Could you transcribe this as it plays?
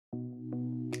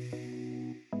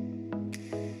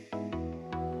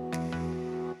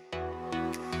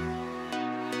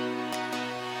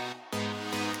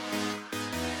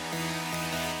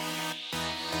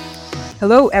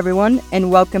Hello, everyone,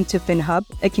 and welcome to FinHub,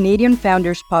 a Canadian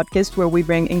founders podcast where we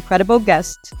bring incredible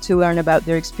guests to learn about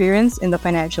their experience in the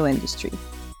financial industry.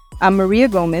 I'm Maria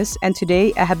Gomez, and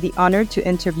today I have the honor to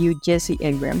interview Jesse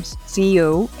Abrams,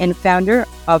 CEO and founder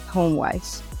of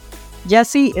Homewise.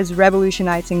 Jesse is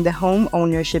revolutionizing the home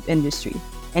ownership industry,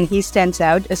 and he stands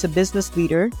out as a business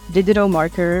leader, digital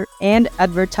marketer, and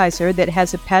advertiser that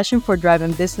has a passion for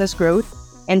driving business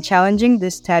growth and challenging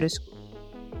the status quo.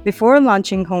 Before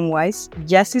launching Homewise,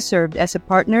 Jesse served as a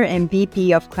partner and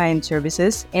VP of Client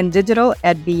Services and Digital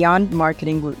at Beyond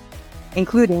Marketing Group,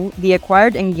 including the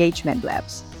acquired Engagement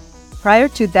Labs. Prior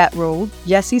to that role,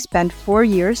 Jesse spent 4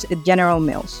 years at General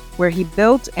Mills, where he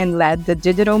built and led the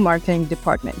digital marketing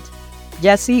department.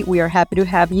 Jesse, we are happy to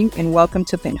have you and welcome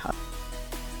to FinHub.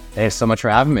 Thanks so much for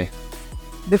having me.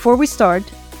 Before we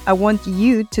start, I want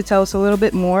you to tell us a little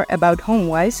bit more about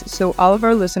Homewise so all of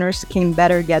our listeners can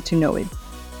better get to know it.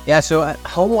 Yeah, so at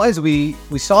Homewise,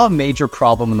 we saw a major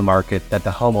problem in the market that the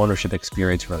home ownership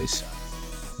experience really sucked.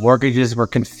 Mortgages were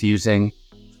confusing,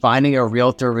 finding a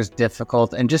realtor was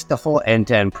difficult, and just the whole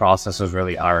end-to-end process was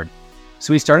really hard.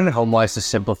 So we started Homewise to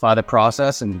simplify the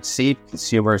process and save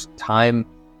consumers time,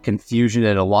 confusion,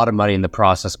 and a lot of money in the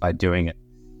process by doing it.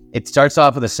 It starts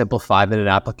off with a simple 5-minute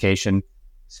application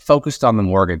focused on the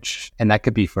mortgage, and that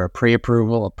could be for a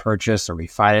pre-approval, a purchase, a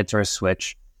refinance, or a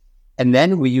switch. And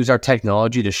then we use our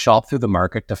technology to shop through the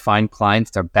market to find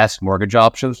clients their best mortgage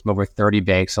options from over 30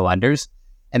 banks and lenders.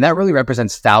 And that really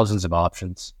represents thousands of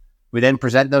options. We then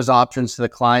present those options to the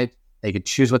client. They could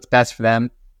choose what's best for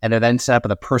them. And they're then set up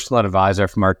with a personal advisor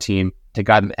from our team to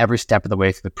guide them every step of the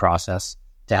way through the process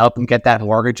to help them get that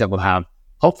mortgage that will have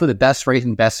hopefully the best rate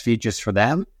and best features for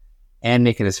them and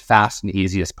make it as fast and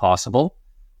easy as possible.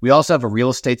 We also have a real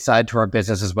estate side to our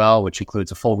business as well, which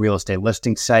includes a full real estate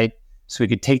listing site. So we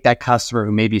could take that customer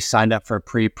who maybe signed up for a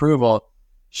pre-approval,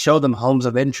 show them homes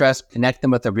of interest, connect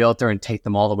them with a realtor, and take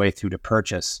them all the way through to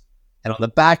purchase. And on the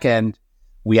back end,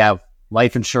 we have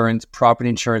life insurance, property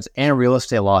insurance, and real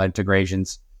estate law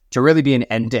integrations to really be an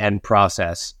end-to-end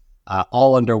process,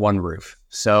 all under one roof.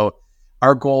 So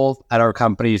our goal at our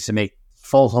company is to make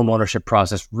full home ownership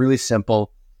process really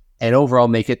simple and overall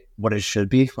make it what it should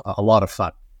be, a lot of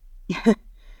fun.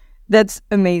 That's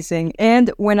amazing.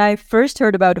 And when I first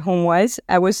heard about Homewise,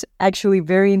 I was actually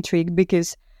very intrigued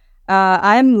because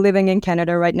I'm living in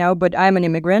Canada right now, but I'm an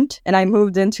immigrant and I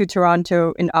moved into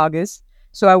Toronto in August.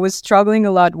 So I was struggling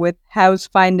a lot with house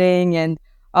finding and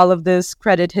all of this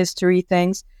credit history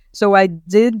things. So I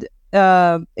did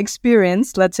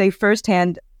experience, let's say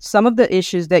firsthand, some of the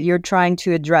issues that you're trying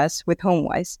to address with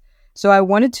Homewise. So I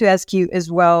wanted to ask you as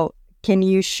well, can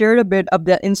you share a bit of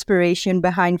the inspiration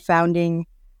behind founding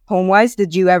Homewise?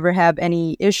 Did you ever have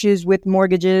any issues with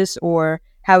mortgages or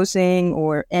housing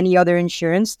or any other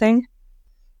insurance thing?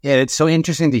 Yeah, it's so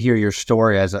interesting to hear your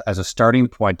story as a starting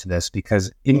point to this, because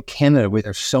in Canada,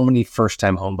 there's so many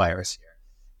first-time home buyers here,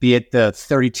 be it the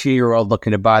 32-year-old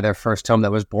looking to buy their first home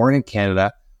that was born in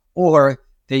Canada, or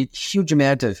the huge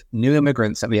amount of new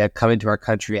immigrants that we have come into our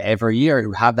country every year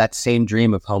who have that same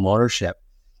dream of home ownership.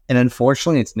 And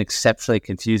unfortunately, it's an exceptionally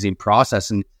confusing process.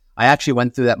 And I actually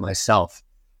went through that myself.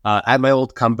 At my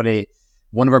old company,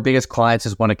 one of our biggest clients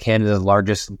is one of Canada's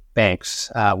largest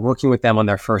banks. Working with them on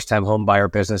their first-time home buyer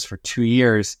business for 2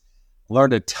 years,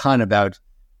 learned a ton about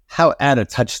how out of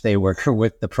touch they were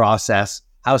with the process,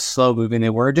 how slow-moving they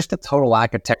were, just a total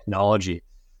lack of technology.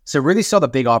 So really saw the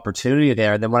big opportunity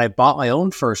there. And then when I bought my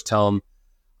own first home,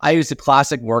 I used a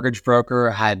classic mortgage broker,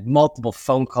 had multiple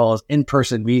phone calls,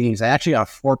 in-person meetings. I actually got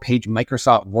a 4-page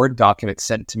Microsoft Word document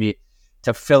sent to me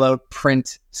to fill out,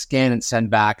 print, scan, and send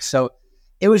back. So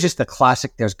it was just the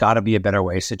classic, there's got to be a better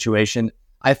way situation.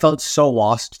 I felt so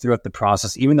lost throughout the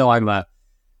process. Even though I'm a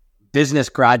business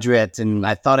graduate and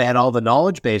I thought I had all the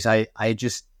knowledge base, I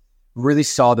just really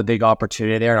saw the big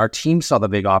opportunity there. And our team saw the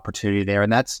big opportunity there.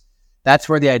 And that's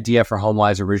where the idea for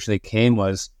Homewise originally came,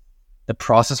 was the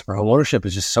process for home ownership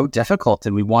is just so difficult.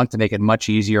 And we want to make it much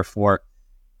easier for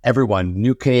everyone,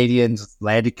 new Canadians,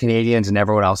 landed Canadians, and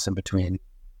everyone else in between.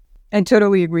 I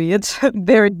totally agree. It's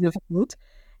very difficult.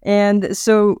 And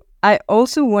so I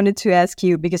also wanted to ask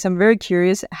you, because I'm very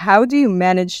curious, how do you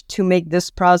manage to make this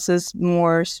process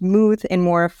more smooth and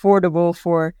more affordable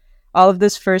for all of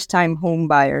these first-time home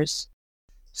buyers?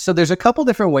 So there's a couple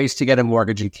different ways to get a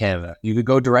mortgage in Canada. You could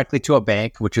go directly to a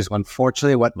bank, which is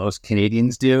unfortunately what most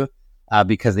Canadians do,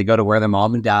 because they go to where their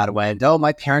mom and dad went. Oh,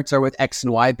 my parents are with X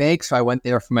and Y bank, so I went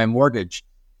there for my mortgage.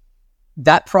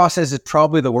 That process is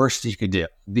probably the worst you could do,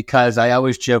 because I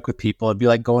always joke with people, it'd be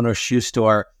like going to a shoe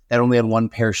store that only had one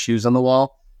pair of shoes on the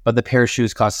wall, but the pair of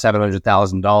shoes cost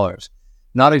 $700,000.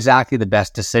 not exactly the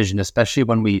best decision, especially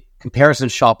when we comparison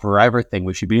shop for everything.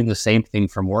 We should be doing the same thing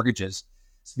for mortgages.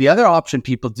 So the other option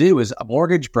people do is a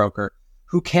mortgage broker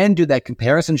who can do that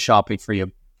comparison shopping for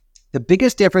you. The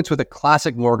biggest difference with a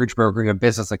classic mortgage broker in a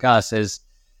business like us is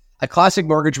a classic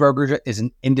mortgage broker is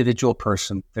an individual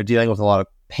person. They're dealing with a lot of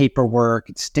paperwork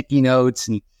and sticky notes.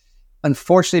 And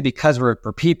unfortunately, because we're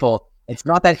people, it's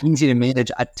not that easy to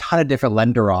manage a ton of different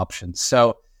lender options.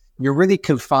 So you're really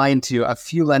confined to a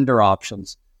few lender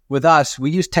options. With us,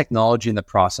 we use technology in the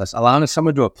process, allowing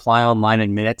someone to apply online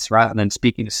in minutes rather than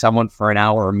speaking to someone for an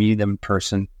hour or meeting them in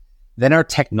person. Then our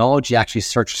technology actually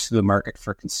searches through the market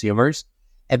for consumers.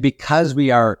 And because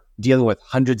we are dealing with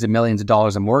hundreds of millions of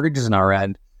dollars in mortgages on our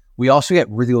end, we also get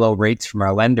really low rates from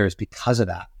our lenders because of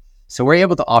that. So we're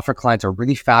able to offer clients a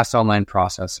really fast online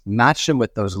process, match them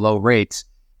with those low rates,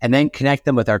 and then connect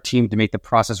them with our team to make the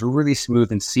process really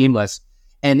smooth and seamless.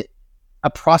 And a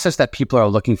process that people are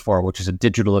looking for, which is a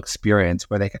digital experience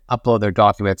where they can upload their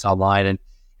documents online and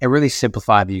really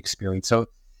simplify the experience. So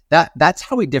that's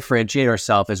how we differentiate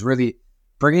ourselves, is really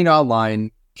bringing it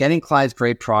online, getting clients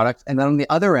great product. And then on the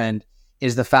other end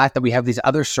is the fact that we have these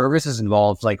other services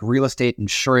involved, like real estate,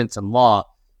 insurance, and law,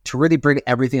 to really bring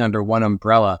everything under one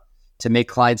umbrella to make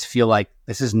clients feel like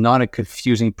this is not a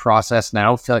confusing process and I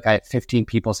don't feel like I have 15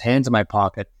 people's hands in my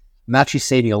pocket. I'm actually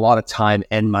saving a lot of time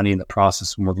and money in the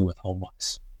process when working with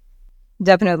Homewise.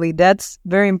 Definitely. That's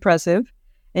very impressive.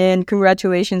 And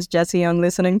congratulations, Jesse, on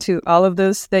listening to all of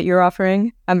this that you're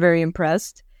offering. I'm very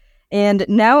impressed. And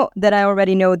now that I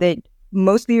already know that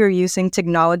mostly you're using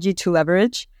technology to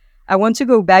leverage, I want to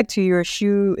go back to your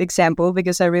shoe example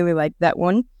because I really like that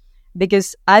one.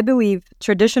 Because I believe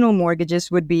traditional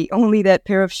mortgages would be only that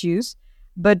pair of shoes,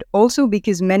 but also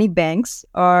because many banks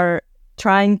are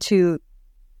trying to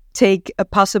take a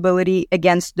possibility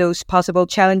against those possible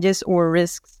challenges or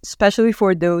risks, especially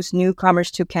for those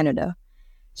newcomers to Canada.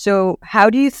 So how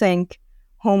do you think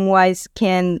Homewise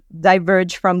can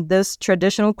diverge from this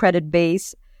traditional credit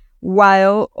base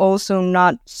while also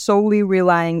not solely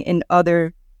relying in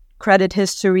other credit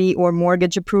history or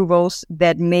mortgage approvals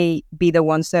that may be the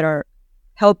ones that are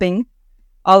helping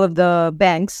all of the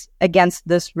banks against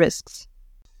these risks?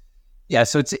 Yeah,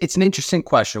 so it's an interesting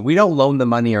question. We don't loan the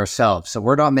money ourselves, so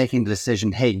we're not making the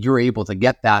decision, hey, you're able to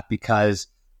get that because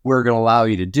we're going to allow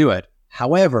you to do it.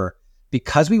 However,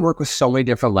 because we work with so many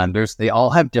different lenders, they all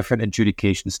have different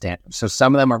adjudication standards. So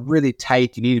some of them are really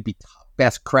tight. You need to be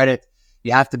best credit.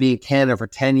 You have to be in Canada for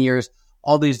 10 years,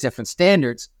 all these different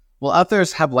standards. Well,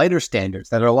 others have lighter standards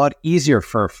that are a lot easier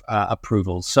for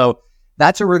approvals. So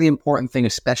that's a really important thing,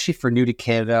 especially for new to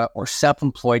Canada or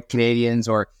self-employed Canadians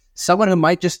or someone who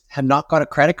might just have not got a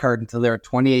credit card until they're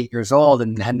 28 years old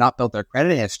and had not built their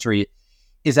credit history,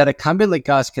 is that a company like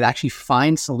us could actually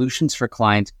find solutions for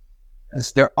clients,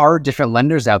 as there are different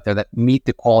lenders out there that meet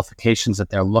the qualifications that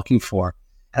they're looking for.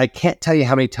 And I can't tell you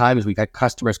how many times we've had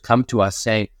customers come to us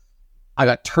saying, I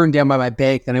got turned down by my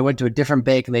bank, then I went to a different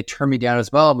bank and they turned me down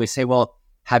as well. And we say, well,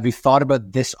 have you thought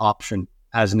about this option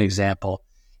as an example?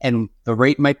 And the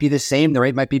rate might be the same, the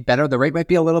rate might be better, the rate might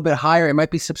be a little bit higher, it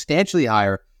might be substantially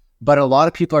higher. But a lot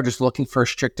of people are just looking for a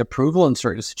strict approval in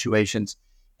certain situations.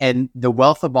 And the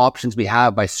wealth of options we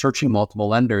have by searching multiple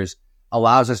lenders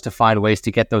allows us to find ways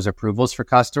to get those approvals for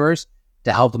customers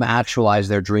to help them actualize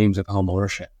their dreams of home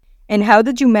ownership. And how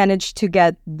did you manage to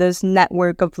get this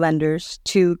network of lenders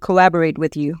to collaborate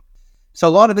with you? So a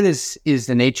lot of it is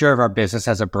the nature of our business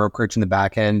as a brokerage in the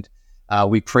back end.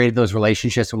 We created those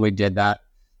relationships when we did that.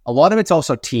 A lot of it's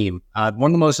also team. One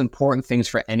of the most important things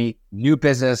for any new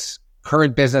business,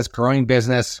 current business, growing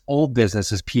business, old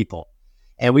business is people.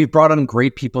 And we've brought on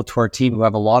great people to our team who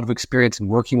have a lot of experience in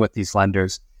working with these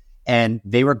lenders. And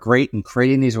they were great in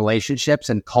creating these relationships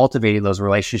and cultivating those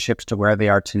relationships to where they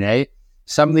are today.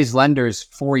 Some of these lenders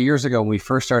 4 years ago when we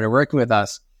first started working with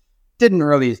us didn't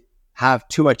really have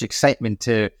too much excitement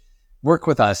to work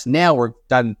with us. Now we're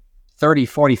done 30,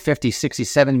 40, 50, 60,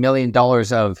 $70 million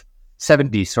of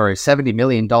 $70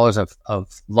 million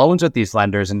of loans with these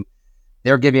lenders. And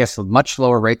they're giving us much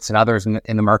lower rates than others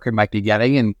in the market might be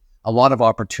getting, and a lot of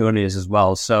opportunities as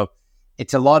well. So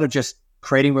it's a lot of just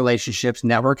creating relationships,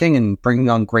 networking, and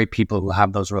bringing on great people who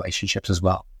have those relationships as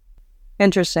well.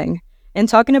 Interesting. And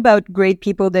talking about great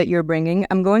people that you're bringing,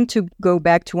 I'm going to go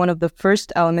back to one of the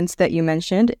first elements that you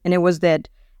mentioned, and it was that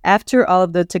after all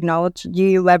of the technology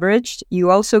you leveraged, you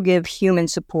also give human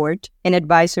support and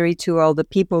advisory to all the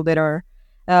people that are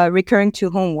recurring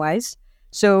to Homewise.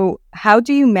 So how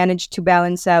do you manage to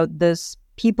balance out this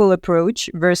people approach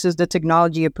versus the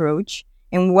technology approach?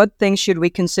 And what things should we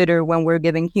consider when we're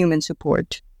giving human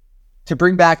support? To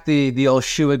bring back the old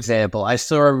shoe example, I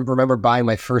still remember buying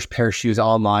my first pair of shoes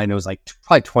online. It was like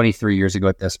probably 23 years ago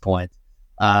at this point.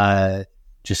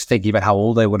 Just thinking about how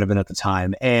old I would have been at the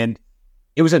time. And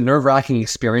it was a nerve-wracking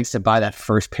experience to buy that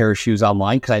first pair of shoes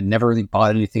online because I'd never really bought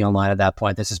anything online at that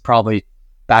point. This is probably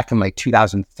back in like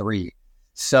 2003.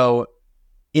 So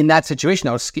in that situation,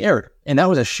 I was scared. And that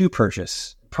was a shoe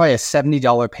purchase, probably a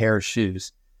 $70 pair of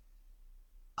shoes.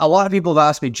 A lot of people have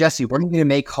asked me, Jesse, when are you going to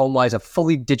make Homewise a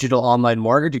fully digital online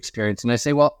mortgage experience? And I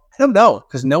say, well, I don't know,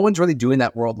 because no one's really doing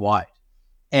that worldwide.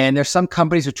 And there's some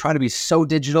companies who try to be so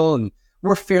digital, and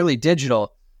we're fairly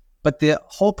digital. But the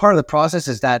whole part of the process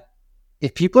is that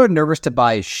if people are nervous to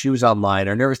buy shoes online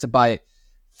or nervous to buy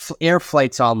air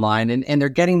flights online and they're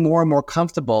getting more and more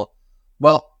comfortable,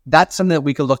 well, that's something that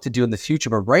we could look to do in the future.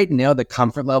 But right now, the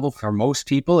comfort level for most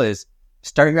people is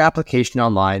start your application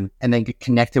online and then get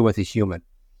connected with a human.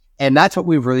 And that's what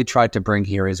we've really tried to bring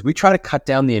here is we try to cut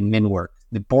down the admin work,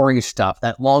 the boring stuff,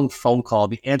 that long phone call,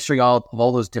 the answering all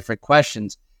those different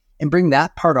questions, and bring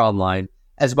that part online,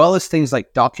 as well as things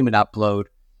like document upload,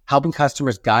 helping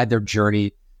customers guide their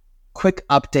journey, quick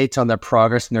updates on their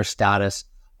progress and their status,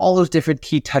 all those different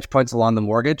key touch points along the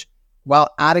mortgage, while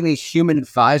adding a human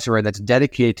advisor that's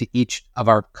dedicated to each of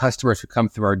our customers who come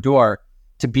through our door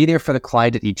to be there for the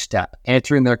client at each step,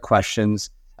 answering their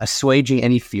questions, assuaging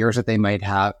any fears that they might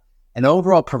have, and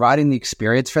overall providing the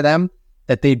experience for them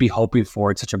that they'd be hoping for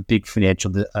in such a big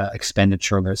financial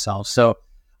expenditure on themselves. So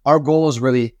our goal is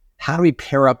really, how do we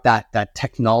pair up that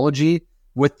technology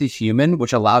with the human,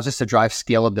 which allows us to drive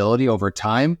scalability over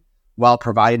time while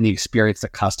providing the experience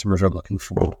that customers are looking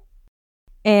for.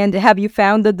 And have you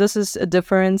found that this is a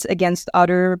difference against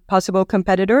other possible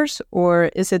competitors,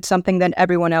 or is it something that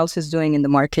everyone else is doing in the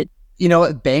market? You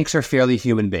know, banks are fairly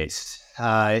human-based.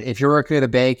 If you're working at a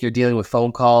bank, you're dealing with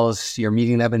phone calls, you're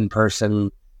meeting them in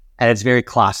person, and it's very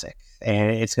classic.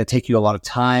 And it's going to take you a lot of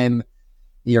time.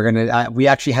 We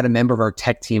actually had a member of our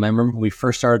tech team. I remember when we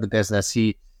first started the business,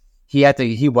 he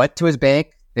went to his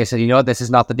bank. They said, you know what, this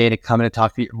is not the day to come in and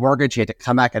talk about your mortgage. He had to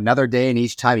come back another day, and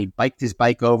each time he biked his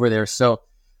bike over there. So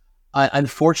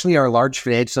unfortunately, our large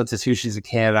financial institutions in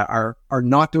Canada are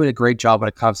not doing a great job when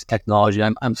it comes to technology.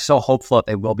 I'm so hopeful that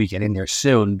they will be getting there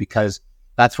soon because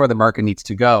that's where the market needs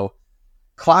to go.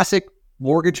 Classic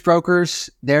mortgage brokers,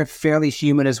 they're fairly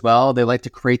human as well. They like to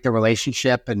create the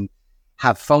relationship and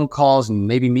have phone calls and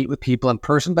maybe meet with people in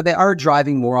person, but they are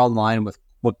driving more online with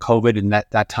what COVID and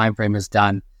that time frame has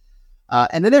done.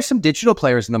 And then there's some digital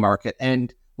players in the market.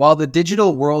 And while the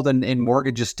digital world in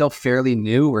mortgage is still fairly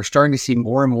new, we're starting to see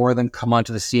more and more of them come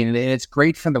onto the scene, and it's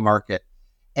great for the market.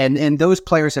 And those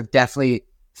players have definitely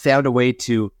found a way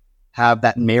to have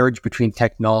that marriage between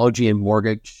technology and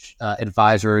mortgage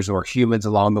advisors or humans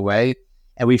along the way.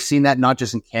 And we've seen that not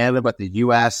just in Canada, but the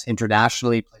US,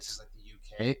 internationally, places like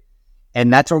the UK.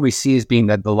 And that's what we see as being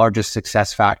the largest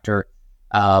success factor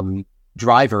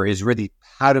driver is really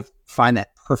how to find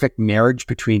that perfect marriage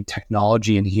between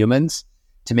technology and humans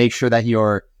to make sure that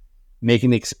you're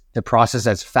making the process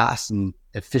as fast and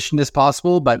efficient as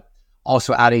possible, but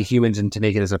also adding humans in to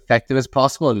make it as effective as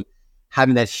possible and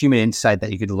having that human insight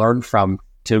that you could learn from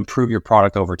to improve your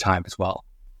product over time as well.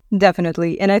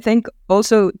 Definitely. And I think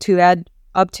also to add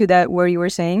up to that, where you were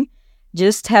saying,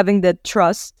 just having that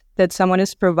trust that someone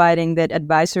is providing that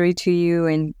advisory to you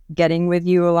and getting with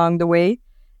you along the way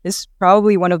is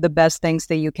probably one of the best things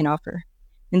that you can offer.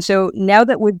 And so now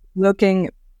that we're looking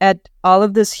at all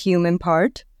of this human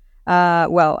part,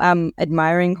 I'm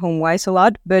admiring Homewise a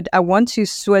lot, but I want to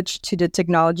switch to the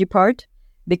technology part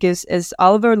because as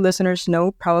all of our listeners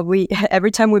know, probably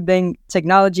every time we bring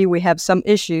technology, we have some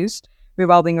issues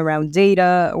revolving around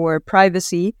data or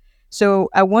privacy. So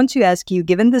I want to ask you,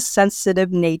 given the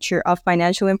sensitive nature of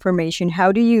financial information,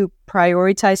 how do you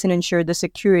prioritize and ensure the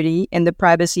security and the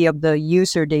privacy of the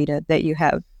user data that you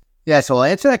have? Yeah, so I'll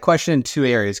answer that question in two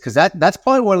areas because that's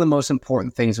probably one of the most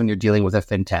important things when you're dealing with a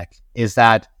fintech is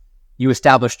that you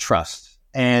establish trust.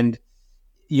 And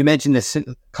you mentioned this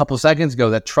a couple of seconds ago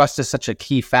that trust is such a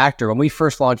key factor. When we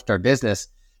first launched our business,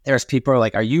 there's people who are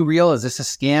like, are you real? Is this a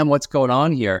scam? What's going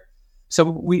on here? So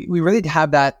we really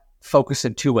have that focus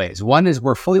in two ways. One is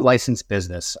we're a fully licensed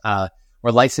business.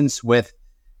 We're licensed with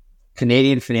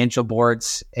Canadian financial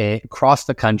boards across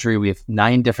the country. We have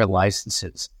 9 different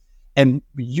licenses. And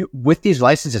with these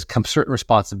licenses come certain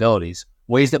responsibilities,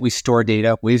 ways that we store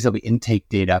data, ways that we intake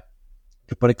data.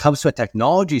 But when it comes to a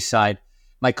technology side,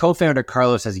 my co-founder,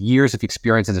 Carlos, has years of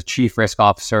experience as a chief risk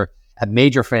officer at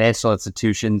major financial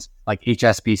institutions like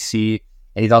HSBC,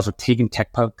 and he's also taken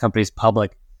tech companies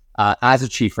public as a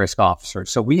chief risk officer.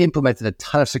 So we implemented a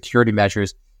ton of security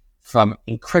measures from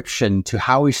encryption to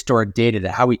how we store data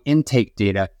to how we intake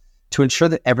data to ensure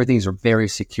that everything's very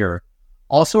secure.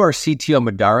 Also, our CTO,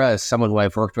 Madara, is someone who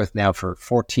I've worked with now for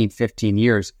 14, 15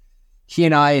 years. He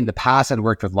and I in the past had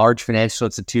worked with large financial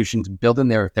institutions building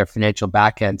their financial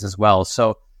backends as well.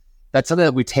 So that's something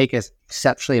that we take as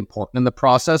exceptionally important in the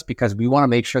process because we want to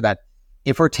make sure that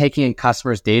if we're taking in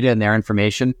customers' data and their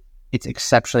information, it's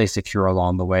exceptionally secure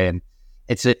along the way. And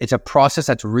it's a process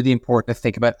that's really important to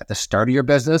think about at the start of your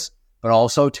business, but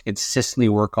also to consistently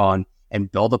work on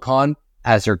and build upon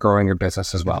as you're growing your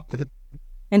business as well.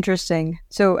 Interesting.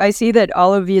 So I see that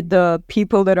all of you, the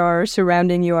people that are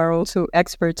surrounding you are also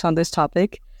experts on this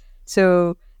topic.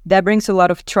 So that brings a lot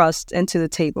of trust into the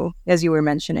table, as you were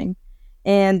mentioning.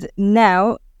 And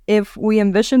now, if we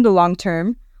envision the long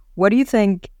term, what do you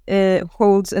think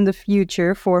holds in the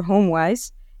future for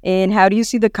Homewise? And how do you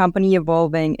see the company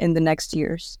evolving in the next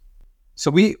years? So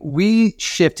we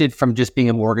shifted from just being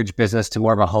a mortgage business to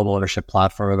more of a home ownership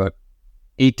platform about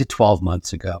 8 to 12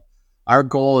 months ago. Our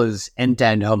goal is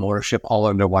end-to-end home ownership all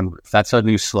under one roof. That's our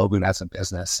new slogan as a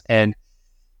business. And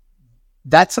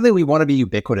that's something we want to be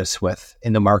ubiquitous with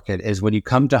in the market is when you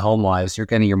come to Homewise, you're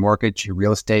getting your mortgage, your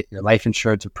real estate, your life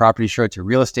insurance, your property insurance, your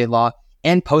real estate law,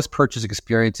 and post-purchase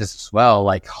experiences as well,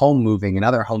 like home moving and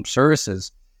other home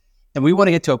services. And we want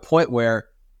to get to a point where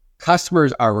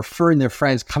customers are referring their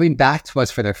friends, coming back to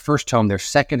us for their first home, their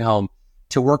second home,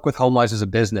 to work with Homewise as a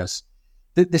business.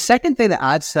 The second thing that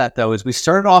adds to that, though, is we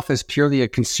started off as purely a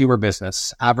consumer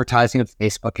business, advertising on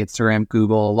Facebook, Instagram,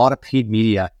 Google, a lot of paid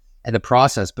media in the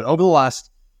process. But over the last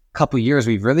couple of years,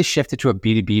 we've really shifted to a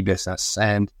B2B business.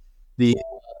 And the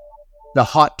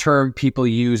hot term people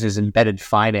use is embedded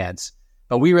finance.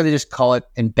 But we really just call it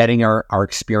embedding our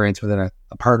experience within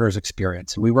a partner's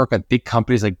experience. And we work with big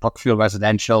companies like Brookfield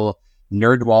Residential,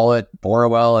 NerdWallet,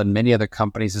 Borrowell, and many other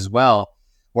companies as well,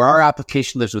 where our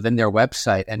application lives within their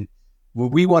website. And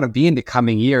what we want to be in the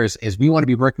coming years is we want to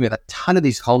be working with a ton of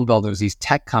these home builders, these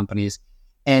tech companies,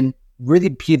 and really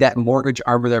be that mortgage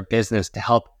arm of their business to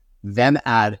help them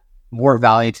add more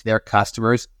value to their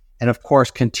customers. And of course,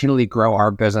 continually grow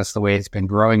our business the way it's been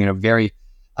growing in a very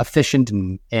efficient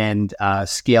and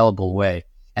scalable way.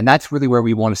 And that's really where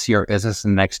we want to see our business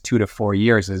in the next 2 to 4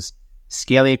 years is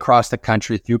scaling across the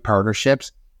country through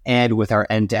partnerships and with our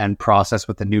end-to-end process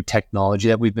with the new technology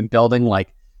that we've been building,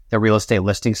 like the real estate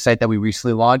listing site that we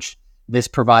recently launched. This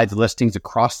provides listings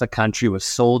across the country with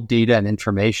sold data and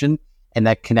information, and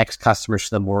that connects customers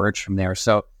to the mortgage from there.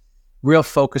 So real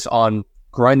focus on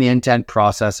growing the end-to-end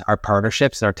process, our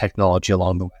partnerships, and our technology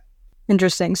along the way.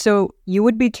 Interesting. So you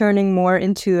would be turning more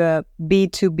into a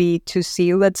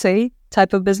B2B2C, let's say,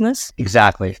 type of business?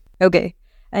 Exactly. Okay.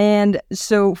 And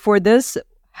so for this,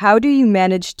 how do you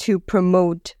manage to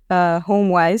promote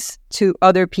Homewise to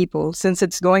other people since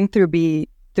it's going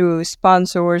through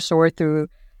sponsors or through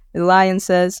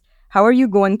alliances? How are you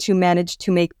going to manage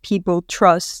to make people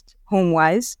trust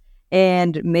Homewise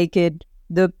and make it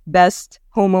the best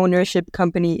home ownership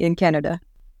company in Canada?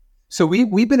 So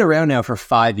we've been around now for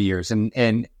 5 years,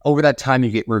 and over that time you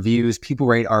get reviews, people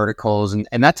write articles,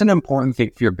 and that's an important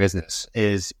thing for your business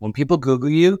is when people Google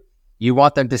you, you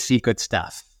want them to see good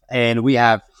stuff. And we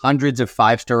have hundreds of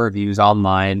 5-star reviews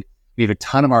online. We have a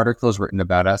ton of articles written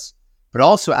about us. But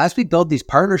also, as we build these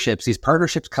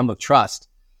partnerships come with trust.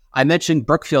 I mentioned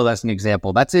Brookfield as an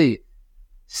example. That's a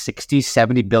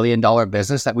 $60-70 billion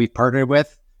business that we've partnered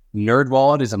with.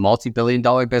 NerdWallet is a multi-billion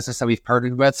dollar business that we've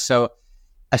partnered with. So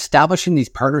establishing these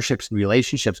partnerships and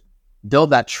relationships build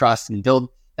that trust and build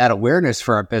that awareness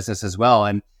for our business as well.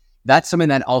 And that's something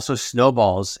that also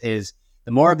snowballs is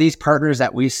the more of these partners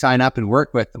that we sign up and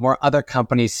work with, the more other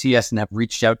companies see us and have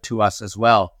reached out to us as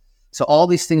well. So all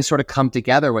these things sort of come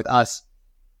together with us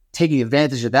taking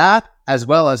advantage of that, as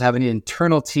well as having an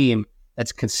internal team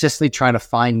that's consistently trying to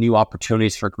find new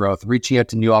opportunities for growth, reaching out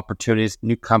to new opportunities,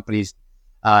 new companies,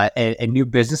 and new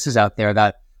businesses out there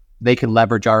that they can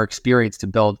leverage our experience to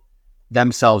build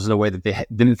themselves in a way that they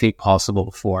didn't think possible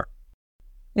before.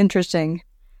 Interesting.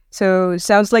 So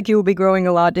sounds like you will be growing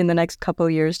a lot in the next couple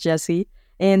of years, Jesse.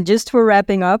 And just for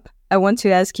wrapping up, I want to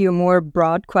ask you a more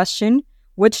broad question.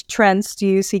 Which trends do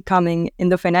you see coming in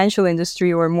the financial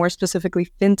industry or more specifically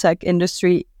fintech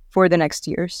industry for the next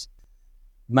years?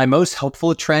 My most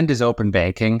hopeful trend is open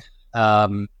banking.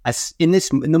 In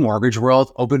the mortgage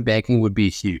world, open banking would be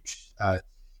huge.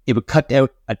 It would cut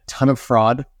out a ton of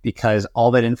fraud because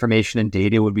all that information and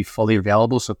data would be fully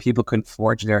available so people couldn't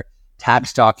forge their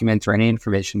tax documents or any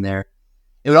information there.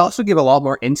 It would also give a lot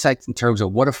more insights in terms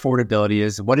of what affordability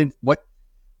is,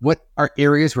 what are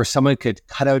areas where someone could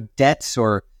cut out debts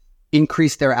or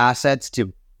increase their assets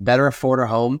to better afford a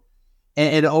home.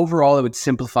 And overall, it would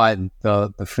simplify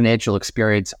the financial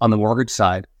experience on the mortgage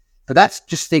side. But that's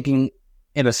just thinking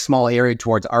in a small area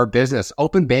towards our business.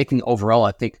 Open banking overall,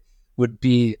 I think, would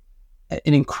be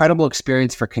an incredible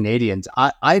experience for Canadians.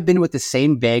 I've been with the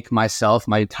same bank myself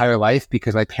my entire life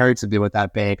because my parents have been with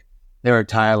that bank their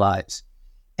entire lives.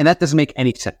 And that doesn't make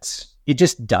any sense. It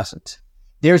just doesn't.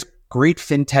 There's great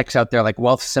fintechs out there like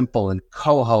Wealthsimple and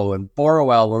Coho and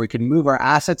Borrowell where we can move our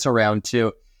assets around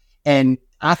to and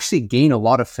actually gain a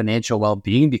lot of financial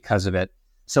well-being because of it.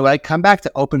 So when I come back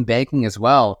to open banking as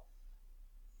well,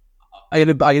 I'm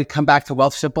going to come back to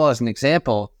Wealthsimple as an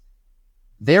example.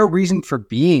 Their reason for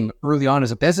being early on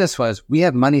as a business was we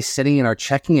have money sitting in our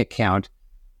checking account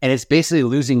and it's basically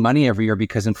losing money every year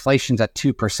because inflation's at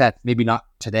 2%, maybe not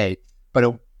today, but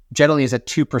it generally is at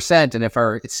 2%. And if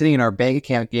it's sitting in our bank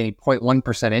account gaining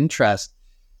 0.1% interest,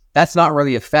 that's not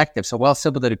really effective. So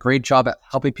Wealthsimple did a great job at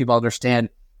helping people understand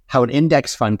how an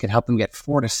index fund can help them get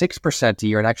 4 to 6% a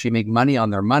year and actually make money on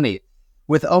their money.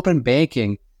 With open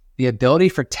banking, the ability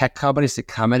for tech companies to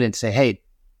come in and say, hey,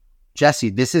 Jesse,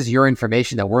 this is your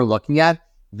information that we're looking at.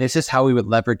 This is how we would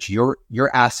leverage your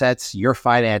assets, your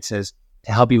finances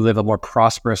to help you live a more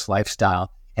prosperous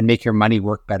lifestyle and make your money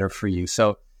work better for you.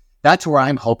 So that's where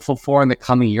I'm hopeful for in the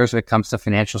coming years when it comes to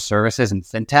financial services and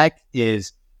fintech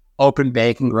is open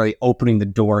banking really opening the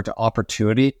door to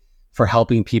opportunity for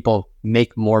helping people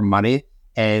make more money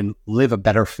and live a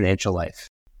better financial life.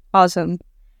 Awesome.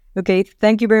 Okay,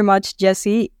 thank you very much,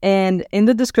 Jesse. And in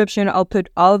the description, I'll put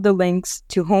all of the links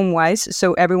to Homewise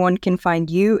so everyone can find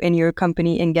you and your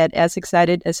company and get as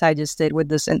excited as I just did with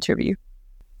this interview.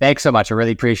 Thanks so much. I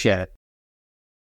really appreciate it.